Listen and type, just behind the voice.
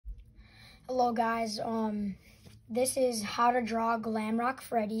Hello guys, this is how to draw Glamrock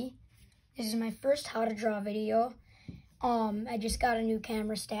Freddy. This is my first how to draw video. I just got a new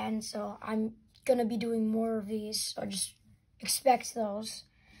camera stand, so I'm gonna be doing more of these, so just expect those.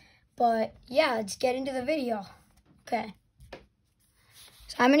 But yeah, let's get into the video. Okay.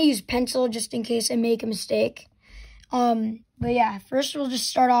 So I'm gonna use pencil just in case I make a mistake. But yeah, first we'll just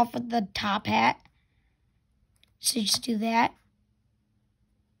start off with the top hat. So just do that.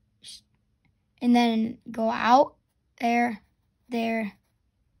 And then go out, there, there,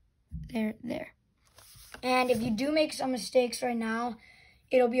 there, there. And if you do make some mistakes right now,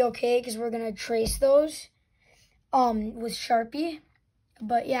 it'll be okay because we're going to trace those with Sharpie.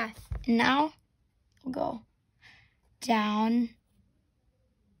 But yeah, now we'll go down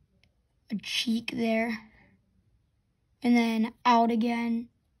a cheek there, and then out again,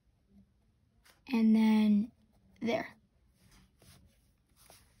 and then there.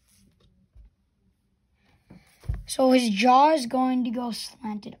 So his jaw is going to go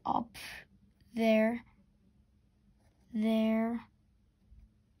slanted up, there, there,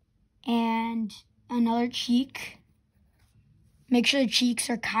 and another cheek. Make sure the cheeks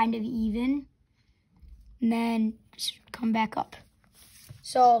are kind of even, and then just come back up.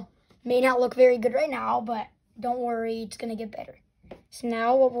 So, may not look very good right now, but don't worry, it's going to get better. So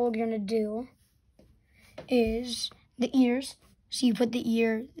now what we're going to do is the ears. So you put the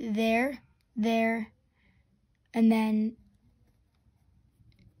ear there, there, and then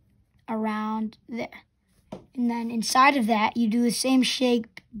around there. And then inside of that, you do the same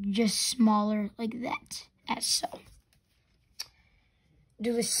shape, just smaller like that, as so.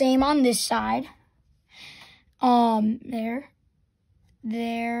 Do the same on this side. There,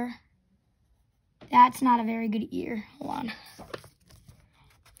 there. That's not a very good ear. Hold on.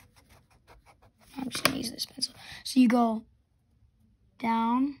 I'm just gonna use this pencil. So you go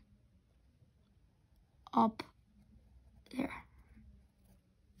down, up, there.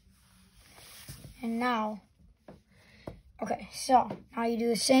 And now, okay, so now you do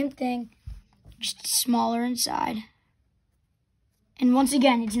the same thing, just smaller inside. And once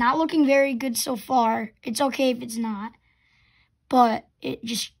again, it's not looking very good so far. It's okay if it's not, but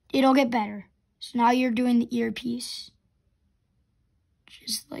it'll get better. So now you're doing the earpiece,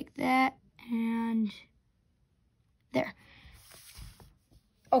 just like that, and there.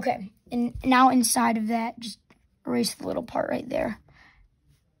 Okay, and now inside of that, just erase the little part right there.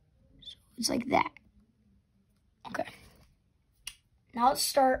 So it's like that. Okay. Now let's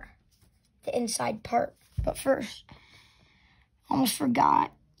start the inside part. But first, almost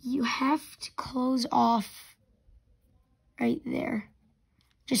forgot, you have to close off right there.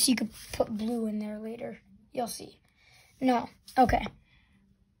 Just so you could put blue in there later. You'll see. No. Okay.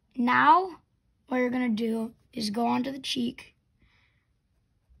 Now, what you're going to do is go onto the cheek.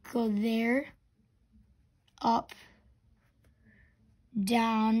 Go there, up,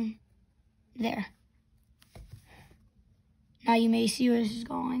 down, there. Now you may see where this is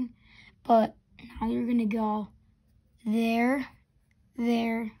going, but now you're going to go there,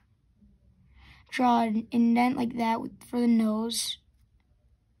 there. Draw an indent like that for the nose.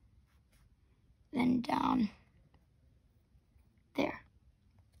 Then down there.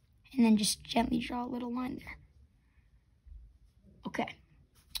 And then just gently draw a little line there. Okay.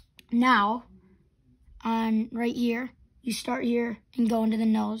 Now, on right here, you start here and go into the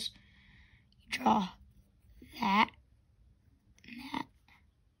nose. You draw that and that.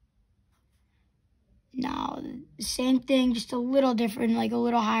 Now, the same thing, just a little different, like a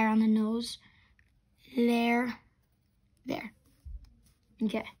little higher on the nose. There, there.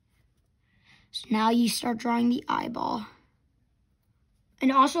 Okay. So now you start drawing the eyeball.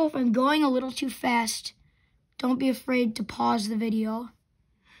 And also, if I'm going a little too fast, don't be afraid to pause the video.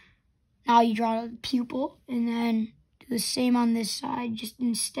 Now you draw the pupil, and then do the same on this side. Just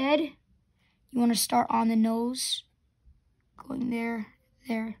instead, you want to start on the nose, going there,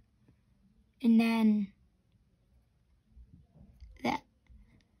 there, and then that.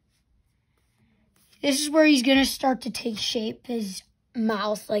 This is where he's going to start to take shape, his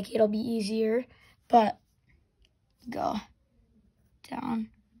mouth, like it'll be easier, but go down,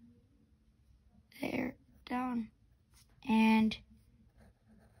 there, down, and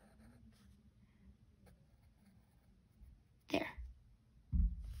there.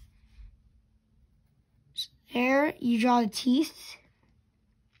 So there, you draw the teeth.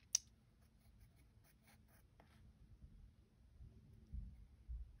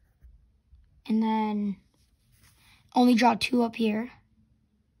 And then only draw two up here.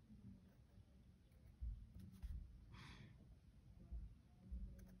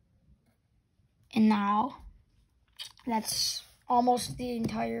 And now, that's almost the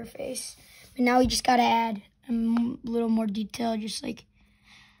entire face. But now we just got to add a little more detail, just like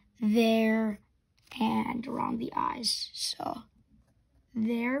there and around the eyes. So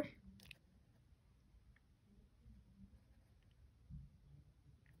there.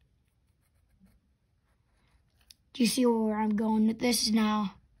 Do you see where I'm going with this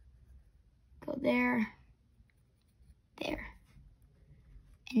now? Go there, there,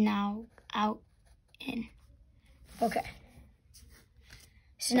 and now out, in. Okay.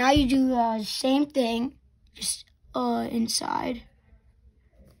 So now you do the same thing, just inside.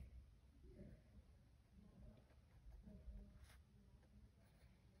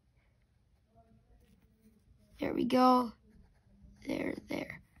 There we go. There,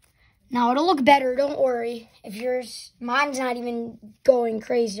 there. Now it'll look better, don't worry. If mine's not even going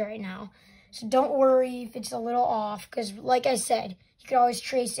crazy right now. So don't worry if it's a little off, because like I said, you can always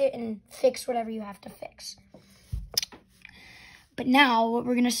trace it and fix whatever you have to fix. But now what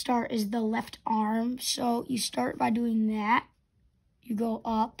we're gonna start is the left arm. So you start by doing that. You go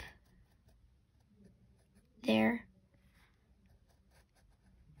up, there,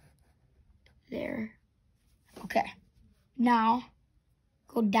 there. Okay, now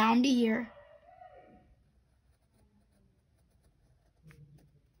go down to here.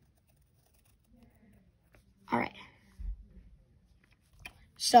 All right.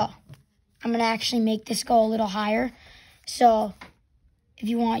 So I'm gonna actually make this go a little higher. So if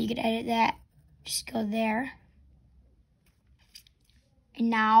you want, you could edit that. Just go there. And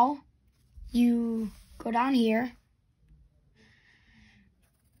now you go down here,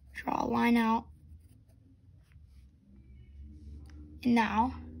 draw a line out. And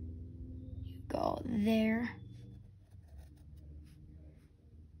now you go there,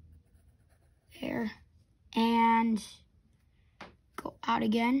 there, and go out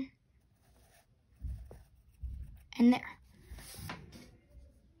again, and there.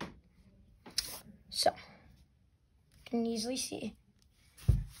 So, you can easily see.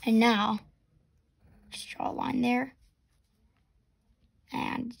 And now, just draw a line there,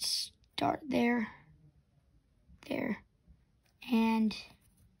 and start there, there, and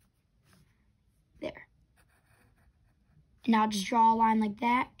there. And now just draw a line like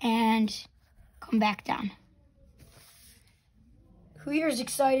that, and come back down. Who here is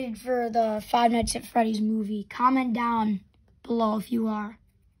excited for the Five Nights at Freddy's movie? Comment down below if you are,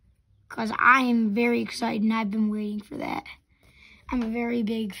 because I am very excited and I've been waiting for that. I'm a very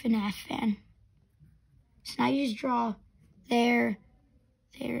big FNAF fan. So now you just draw there,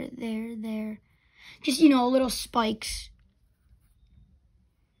 there, there, there. Just, little spikes.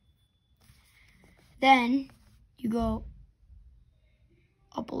 Then you go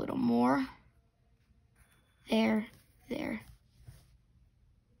up a little more. There, there.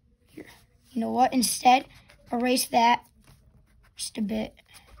 Here. You know what? Instead, erase that just a bit.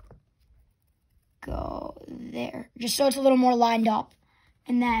 Go there. Just so it's a little more lined up.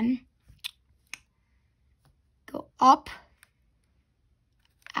 And then go up,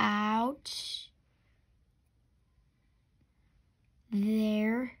 out,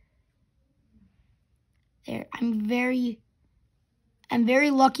 there, there. I'm very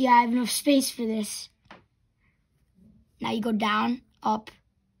lucky I have enough space for this. Now you go down, up,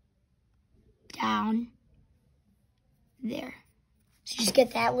 down, there. So just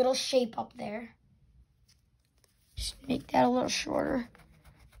get that little shape up there. Just make that a little shorter.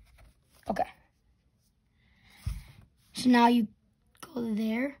 Okay. So now you go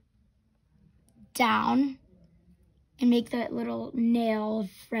there, down, and make that little nail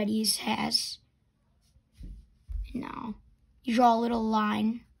Freddy's has. And now you draw a little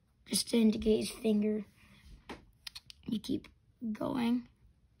line just to indicate his finger. You keep going.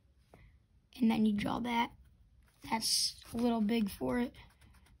 And then you draw that. That's a little big for it.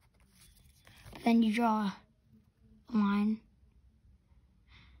 But then you draw a line.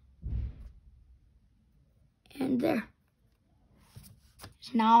 And there.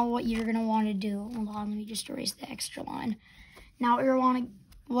 So now what you're going to want to do, hold on, let me just erase the extra line. Now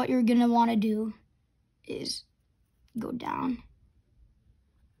what you're going to want to do is go down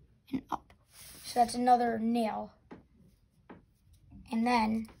and up. So that's another nail. And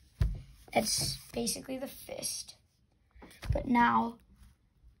then that's basically the fist. But now,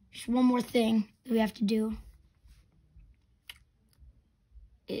 just one more thing that we have to do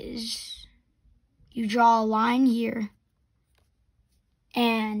is you draw a line here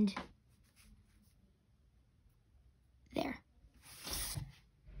and there.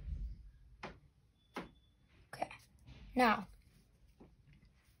 Okay, now,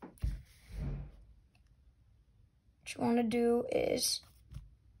 what you want to do is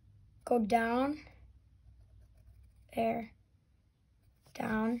go down, there,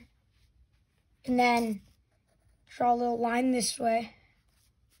 down, and then draw a little line this way.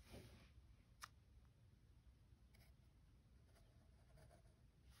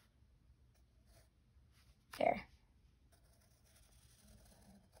 There.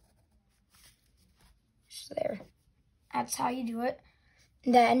 Just there. That's how you do it.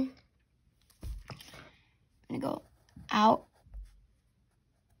 And then I'm gonna go out,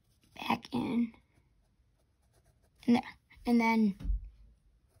 back in, and there. And then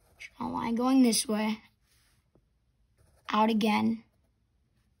draw a line going this way, out again.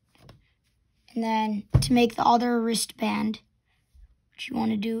 And then to make the other wristband, what you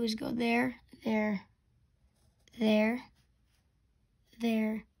want to do is go there, there, there,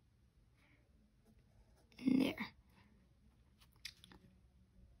 there, and there.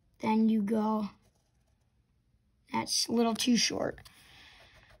 Then you go, that's a little too short.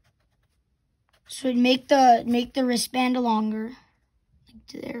 So make the wristband longer, like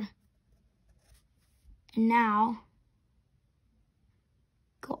to there. And now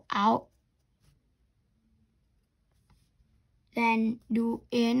go out. Then do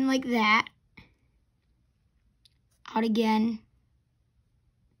in like that. Out again.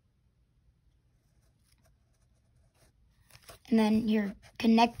 And then here,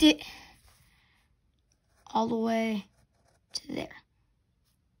 connect it all the way to there.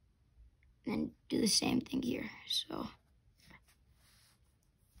 And do the same thing here. So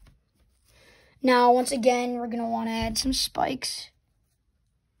now, once again, we're gonna want to add some spikes.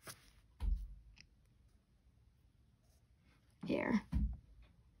 There,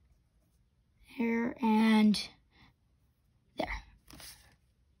 there, and there.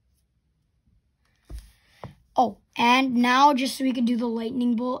 Oh, and now just so we can do the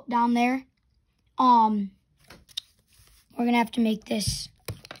lightning bolt down there, we're gonna have to make this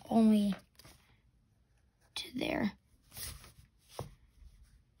only to there.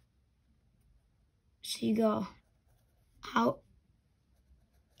 So you go out,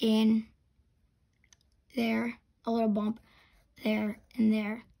 in, there, a little bump, there, and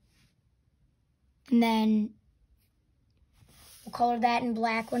there. And then we'll color that in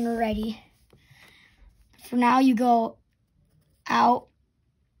black when we're ready. For now, you go out,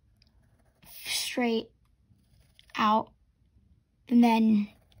 straight, out, and then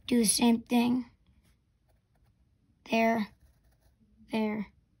do the same thing. There, there,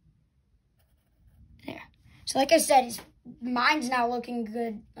 there. So like I said, mine's not looking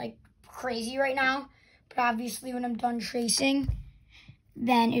good, like crazy right now. But obviously when I'm done tracing,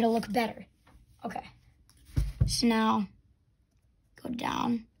 then it'll look better. Okay. So now, go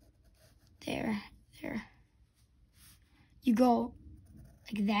down, there, there. You go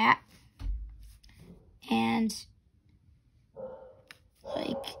like that, and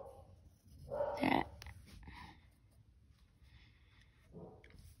like that.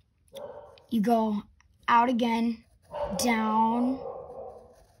 You go out again, down,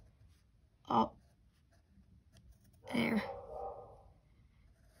 up, there.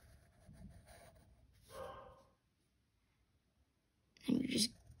 And you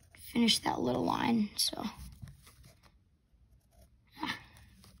just finish that little line, so.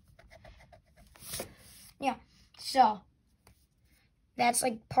 Yeah, so that's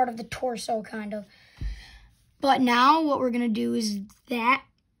like part of the torso, kind of. But now what we're gonna do is that,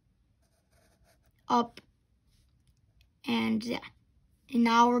 up, and that. And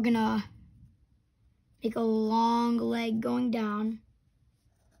now we're gonna make a long leg going down,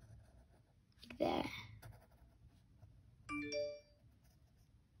 like that.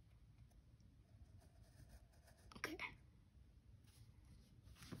 Okay.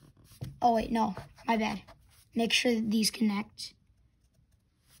 Oh wait, no, my bad. Make sure that these connect.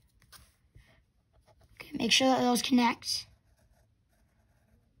 Okay, make sure that those connect.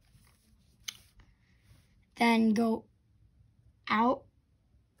 Then go out,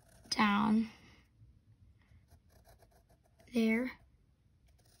 down, there,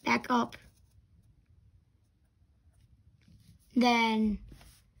 back up. Then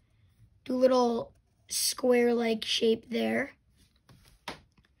do a little square-like shape there.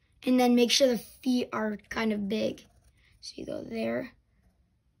 And then make sure the feet are kind of big. So you go there,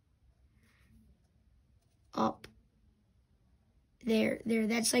 up, there, there.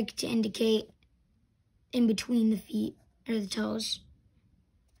 That's like to indicate in between the feet or the toes.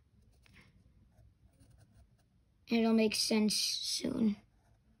 And it'll make sense soon.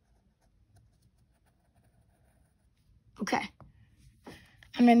 Okay.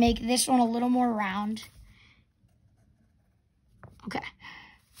 I'm gonna make this one a little more round. Okay.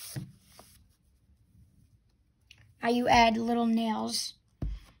 Now you add little nails.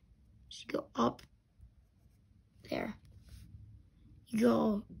 So you go up, there. you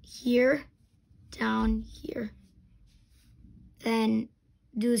go here, down here. Then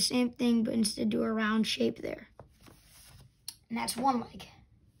do the same thing, but instead do a round shape there. And that's one leg.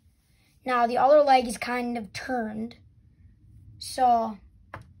 Now the other leg is kind of turned. So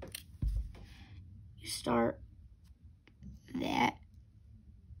you start that,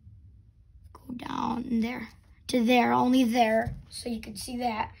 go down there to there, only there, so you can see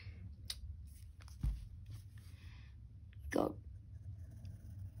that. Go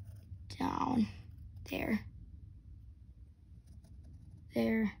down there,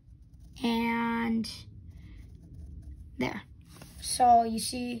 there, and there. So you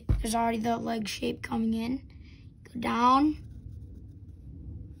see there's already the leg shape coming in. Go down,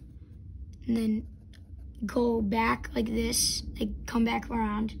 and then go back like this, like come back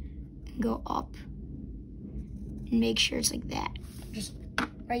around, and go up, and make sure it's like that. Just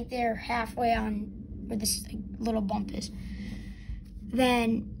right there, halfway on where this like, little bump is.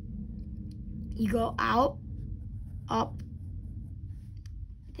 Then you go out, up,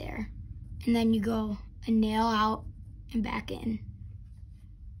 there, and then you go a nail out and back in,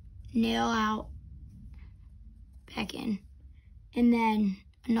 nail out, back in, and then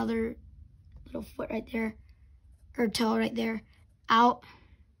another little foot right there, or toe right there, out,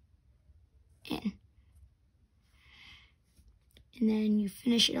 in. And then you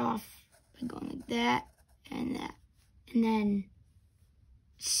finish it off by going like that and that. And then,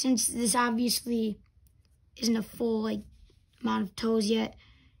 since this obviously isn't a full like amount of toes yet,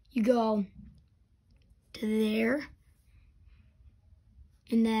 you go to there,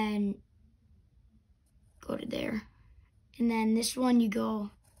 and then go to there. And then this one you go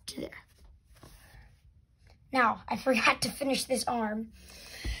to there. Now, I forgot to finish this arm.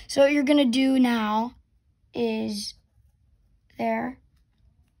 So what you're gonna do now is there,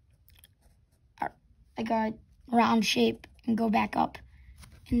 like a round shape, and go back up.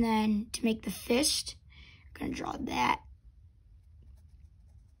 And then to make the fist, you're gonna draw that.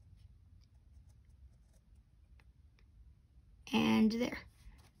 And there.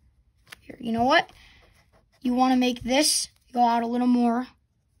 Here, you know what? You wanna make this go out a little more,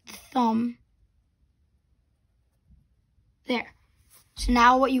 the thumb. There. So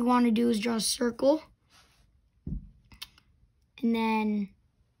now what you wanna do is draw a circle. And then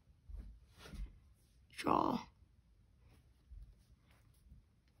draw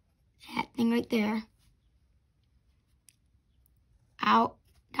that thing right there. Out,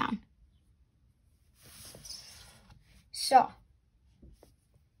 down. So,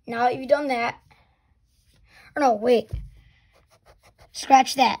 now that you've done that, or no, wait.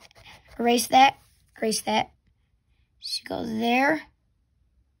 Scratch that. Erase that. Erase that. So you go there,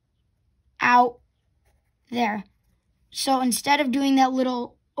 out, there. So instead of doing that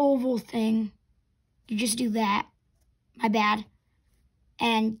little oval thing, you just do that. My bad.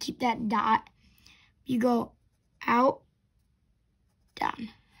 And keep that dot. You go out, down.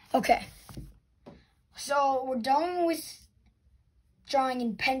 Okay. So we're done with drawing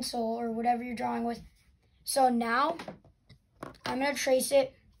in pencil or whatever you're drawing with. So now I'm going to trace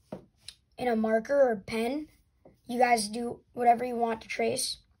it in a marker or a pen. You guys do whatever you want to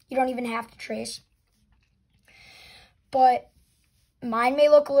trace. You don't even have to trace. But mine may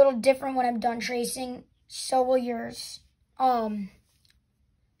look a little different when I'm done tracing. So will yours.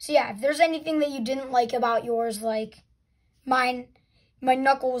 So yeah, if there's anything that you didn't like about yours, like mine, my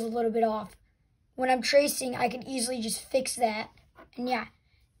knuckle was a little bit off. When I'm tracing, I could easily just fix that. And yeah,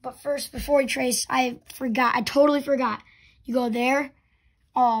 but first, before we trace, I totally forgot. You go there,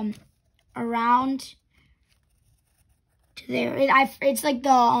 around to there. It's like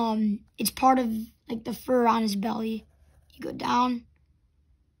the, it's part of like the fur on his belly. You go down,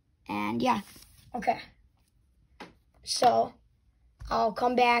 and yeah, okay. So, I'll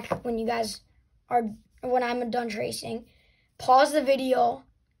come back when when I'm done tracing. Pause the video,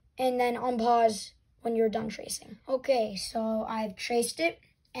 and then unpause when you're done tracing. Okay, so I've traced it,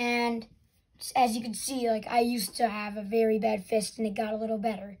 and as you can see, like I used to have a very bad fist, and it got a little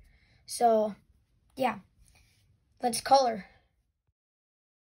better. So, yeah, let's color.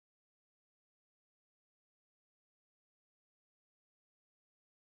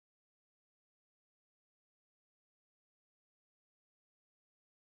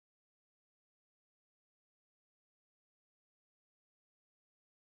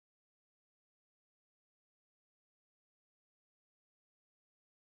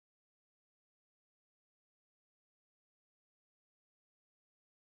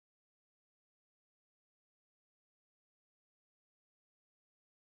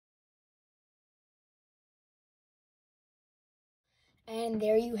 And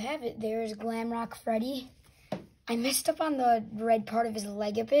there you have it. There's Glamrock Freddy. I messed up on the red part of his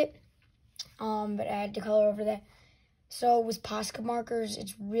leg a bit, but I had to color over that. So with Posca markers,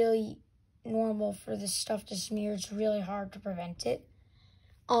 it's really normal for this stuff to smear. It's really hard to prevent it.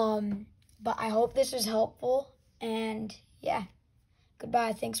 But I hope this was helpful, and yeah,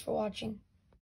 goodbye. Thanks for watching.